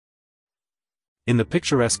In the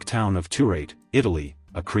picturesque town of Turate, Italy,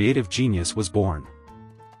 a creative genius was born.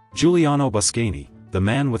 Giuliano Boscaini, the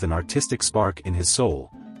man with an artistic spark in his soul,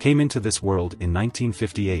 came into this world in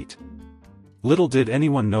 1958. Little did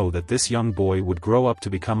anyone know that this young boy would grow up to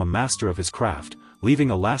become a master of his craft, leaving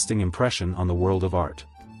a lasting impression on the world of art.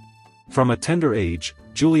 From a tender age,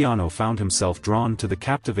 Giuliano found himself drawn to the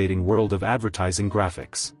captivating world of advertising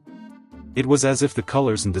graphics. It was as if the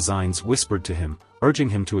colors and designs whispered to him, urging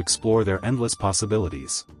him to explore their endless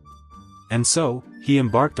possibilities. And so, he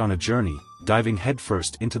embarked on a journey, diving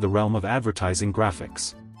headfirst into the realm of advertising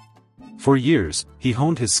graphics. For years, he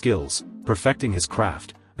honed his skills, perfecting his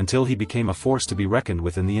craft, until he became a force to be reckoned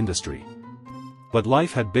with in the industry. But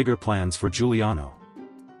life had bigger plans for Giuliano.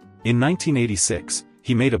 In 1986,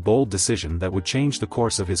 he made a bold decision that would change the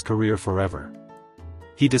course of his career forever.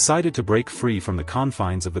 He decided to break free from the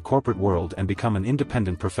confines of the corporate world and become an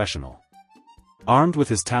independent professional. Armed with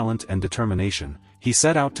his talent and determination, he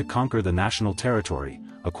set out to conquer the national territory,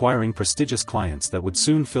 acquiring prestigious clients that would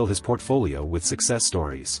soon fill his portfolio with success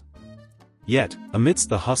stories. Yet, amidst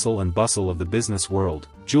the hustle and bustle of the business world,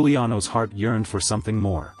 Giuliano's heart yearned for something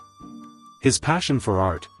more. His passion for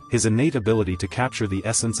art, his innate ability to capture the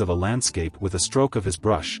essence of a landscape with a stroke of his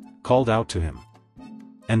brush, called out to him.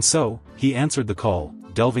 And so, he answered the call,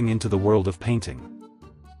 delving into the world of painting.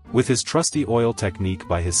 With his trusty oil technique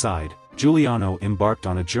by his side, Giuliano embarked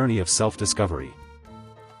on a journey of self-discovery.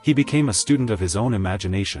 He became a student of his own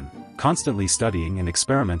imagination, constantly studying and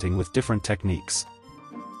experimenting with different techniques.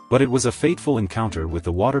 But it was a fateful encounter with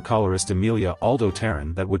the watercolorist Emilia Aldo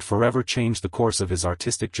Taron that would forever change the course of his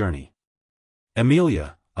artistic journey.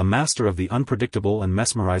 Emilia, a master of the unpredictable and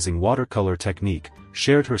mesmerizing watercolor technique,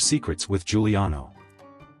 shared her secrets with Giuliano.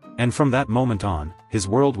 And from that moment on, his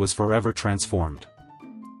world was forever transformed.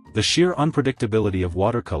 The sheer unpredictability of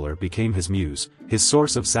watercolor became his muse, his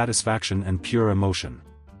source of satisfaction and pure emotion.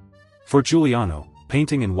 For Giuliano,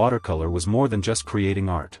 painting in watercolor was more than just creating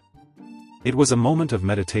art. It was a moment of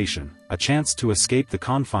meditation, a chance to escape the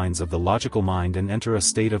confines of the logical mind and enter a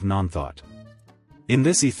state of non-thought. In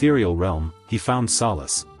this ethereal realm, he found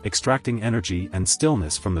solace, extracting energy and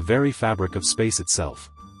stillness from the very fabric of space itself.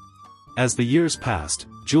 As the years passed,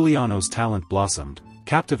 Giuliano's talent blossomed,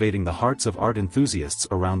 captivating the hearts of art enthusiasts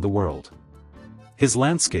around the world. His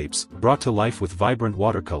landscapes, brought to life with vibrant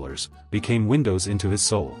watercolors, became windows into his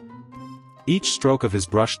soul. Each stroke of his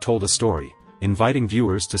brush told a story, inviting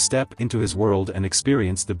viewers to step into his world and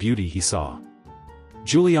experience the beauty he saw.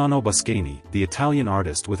 Giuliano Boscaini, the Italian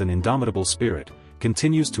artist with an indomitable spirit,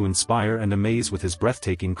 continues to inspire and amaze with his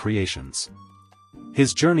breathtaking creations.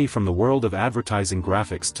 His journey from the world of advertising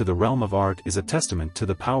graphics to the realm of art is a testament to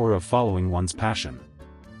the power of following one's passion.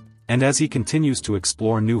 And as he continues to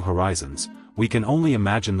explore new horizons, we can only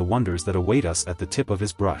imagine the wonders that await us at the tip of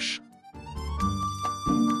his brush.